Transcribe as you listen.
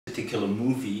particular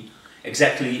movie,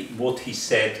 exactly what he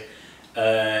said,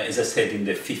 as I said, in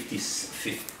the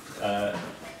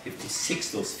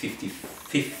 56th or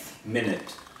 55th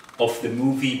minute of the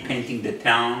movie Painting the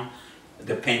Town,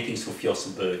 the paintings of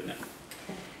Yosl Bergner.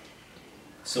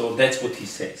 So that's what he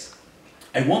says.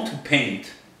 I want to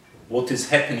paint what is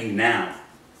happening now,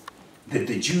 that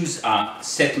the Jews are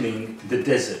settling the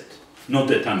desert. Not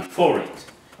that I'm for it,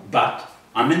 but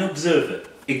I'm an observer.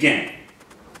 Again,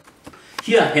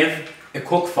 here I have a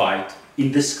cockfight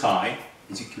in the sky,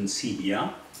 as you can see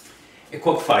here, a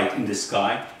cockfight in the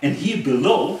sky, and here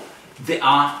below there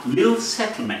are little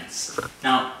settlements.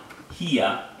 Now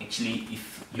here, actually,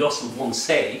 if Yosl won't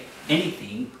say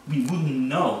anything, we wouldn't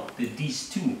know that these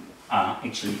two are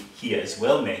actually here as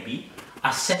well, maybe,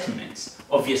 are settlements.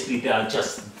 Obviously they are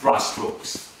just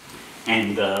brushstrokes,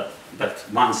 and but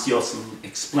once Yosl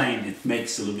explained, it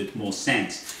makes a little bit more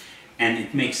sense, and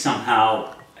it makes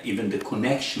somehow even the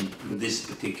connection with this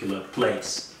particular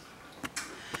place.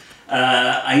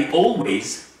 I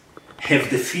always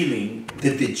have the feeling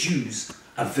that the Jews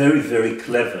are very, very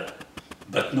clever,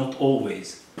 but not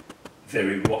always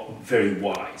very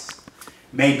wise.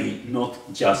 Maybe not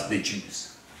just the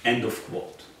Jews. End of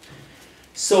quote.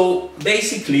 So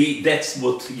basically, that's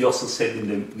what Yosl said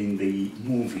in the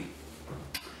movie.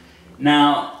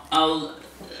 Now, I'll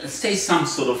say some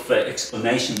sort of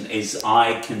explanation as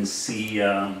I can see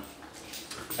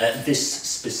this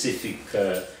specific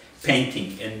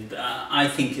painting, and I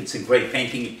think it's a great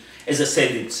painting. As I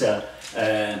said, it's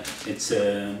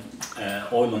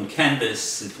oil on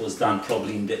canvas. It was done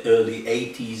probably in the early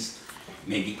 80s,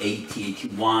 maybe 80,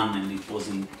 81, and it was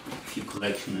in a few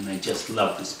collections, and I just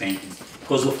love this painting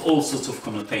because of all sorts of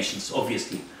connotations,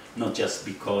 obviously, not just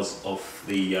because of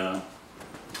the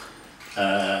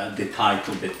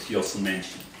title that Yosl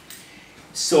mentioned.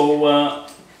 So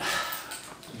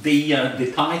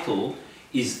the title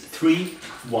is Three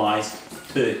Wise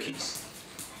Turkeys.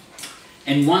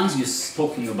 And once you're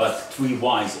talking about three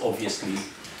wise, obviously,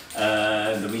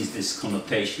 there is this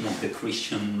connotation of the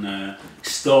Christian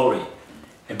story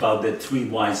about the three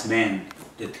wise men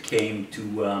that came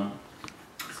to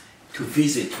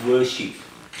visit, worship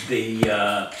the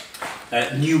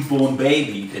newborn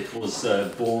baby that was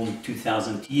born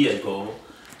 2,000 years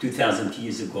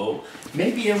ago,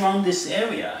 maybe around this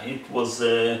area. It was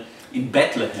in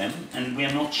Bethlehem, and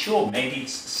we're not sure, maybe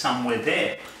it's somewhere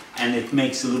there. And it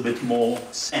makes a little bit more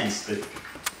sense that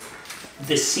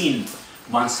the scene,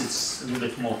 once it's a little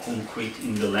bit more concrete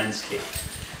in the landscape.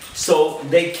 So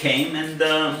they came, and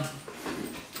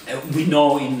we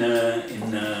know in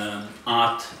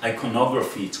art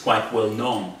iconography, it's quite well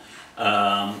known,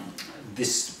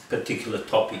 this particular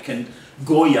topic. And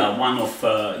Goya, one of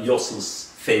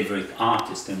Yosl's favorite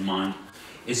artists and mine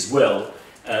as well,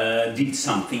 did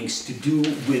some things to do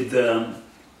with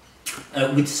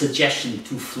suggestion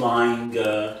to flying,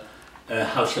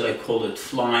 how shall I call it,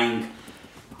 flying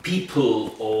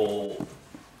people or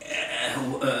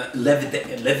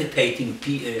levitating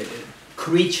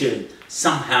creature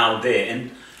somehow there.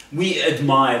 And we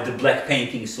admire the black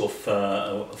paintings of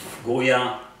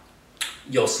Goya,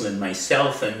 Yosl and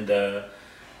myself, and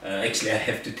actually I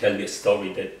have to tell you a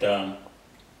story that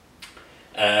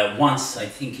once, I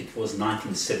think it was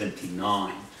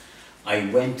 1979, I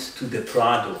went to the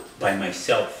Prado by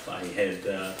myself.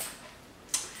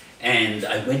 And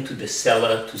I went to the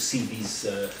cellar to see these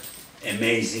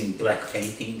amazing black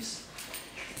paintings,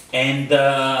 and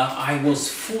I was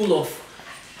full of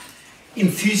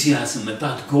enthusiasm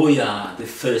about Goya, the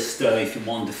first, if you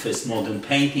want, the first modern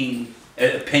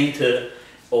painter,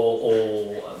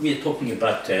 or we are talking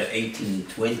about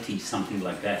 1820, something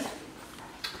like that.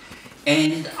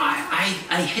 And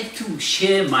I had to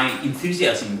share my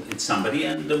enthusiasm with somebody,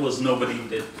 and there was nobody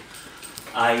that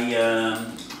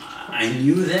I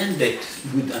knew then that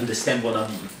would understand what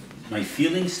my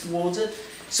feelings towards it.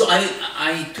 So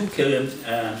I took a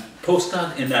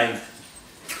postcard and I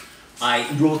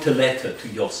wrote a letter to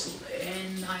Yosl,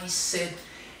 and I said,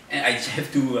 and I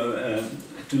have to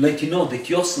let you know that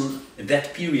Yosl at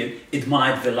that period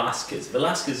admired Velázquez.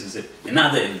 Velázquez is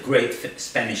another great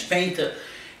Spanish painter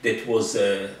that was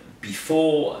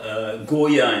before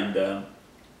Goya, and a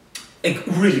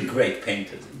really great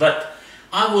painter. But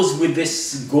I was with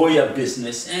this Goya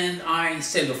business, and I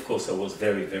said, of course, I was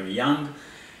very, very young,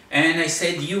 and I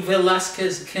said, you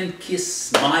Velázquez can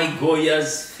kiss my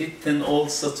Goya's feet and all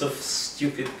sorts of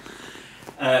stupid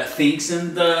things.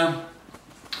 And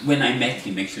when I met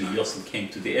him, actually, Yosl came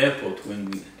to the airport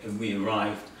when we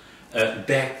arrived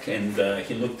back, and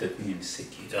he looked at me and said,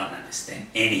 you don't understand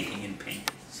anything in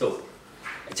painting. So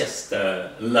I just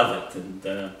love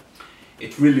it,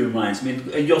 it really reminds me.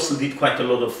 Yosl did quite a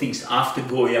lot of things after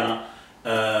Goya.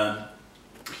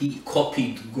 He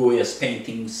copied Goya's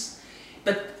paintings,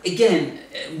 but again,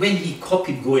 when he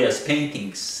copied Goya's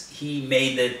paintings, he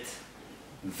made it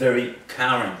very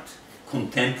current,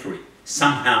 contemporary.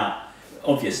 Somehow,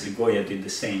 obviously Goya did the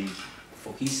same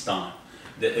for his time,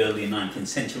 the early 19th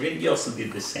century, and Yosl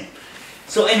did the same.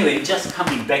 So anyway, just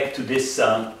coming back to this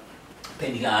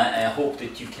painting, I hope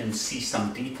that you can see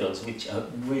some details which are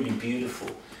really beautiful.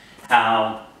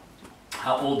 How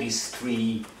all these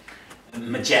three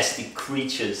majestic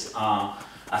creatures are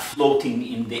floating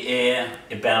in the air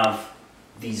above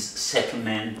these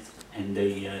settlements and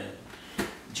the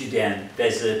Judean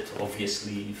desert,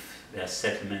 obviously, if there are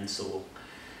settlements. Or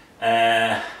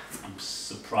I'm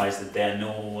surprised that there are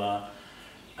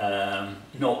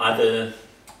no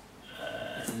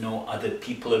other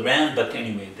people around, but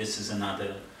anyway, this is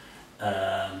another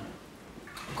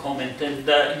comment. And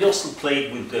Yosl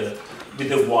played with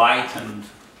the white, and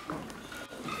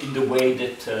in the way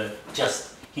that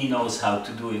just he knows how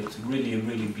to do it really,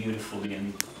 really beautifully,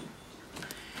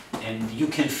 and you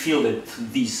can feel that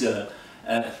these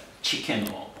chicken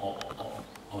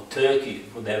or turkey,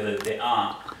 whatever they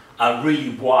are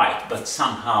really white, but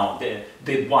somehow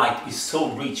the white is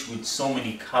so rich with so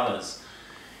many colors,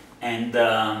 and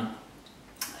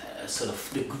sort of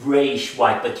the grayish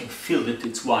white, but you feel that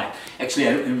it's white. Actually,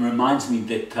 it reminds me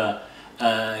that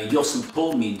Yosl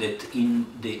told me that in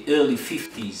the early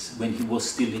 50s, when he was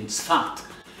still in Tzfat,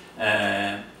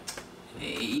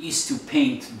 he used to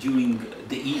paint during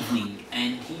the evening,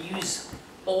 and he used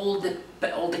all the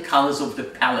colors of the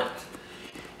palette.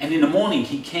 And in the morning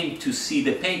he came to see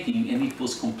the painting, and it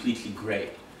was completely gray.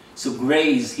 So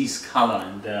gray is his color,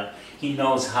 and he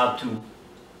knows how to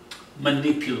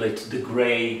manipulate the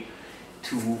gray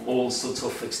to all sorts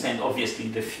of extent. Obviously,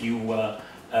 the few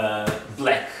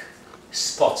black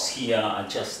spots here are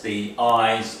just the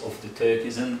eyes of the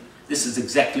turkeys, and this is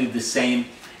exactly the same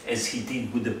as he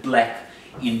did with the black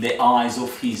in the eyes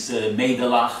of his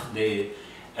Meidalach, the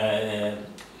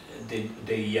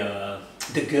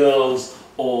girls,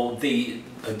 or the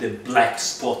black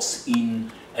spots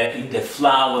in the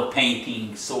flower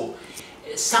painting. So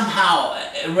somehow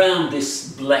around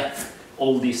this black,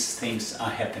 all these things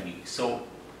are happening. So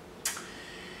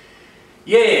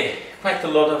yeah, quite a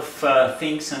lot of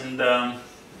things, and I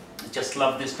just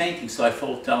love this painting, so I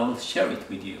thought I'll share it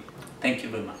with you. Thank you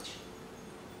very much.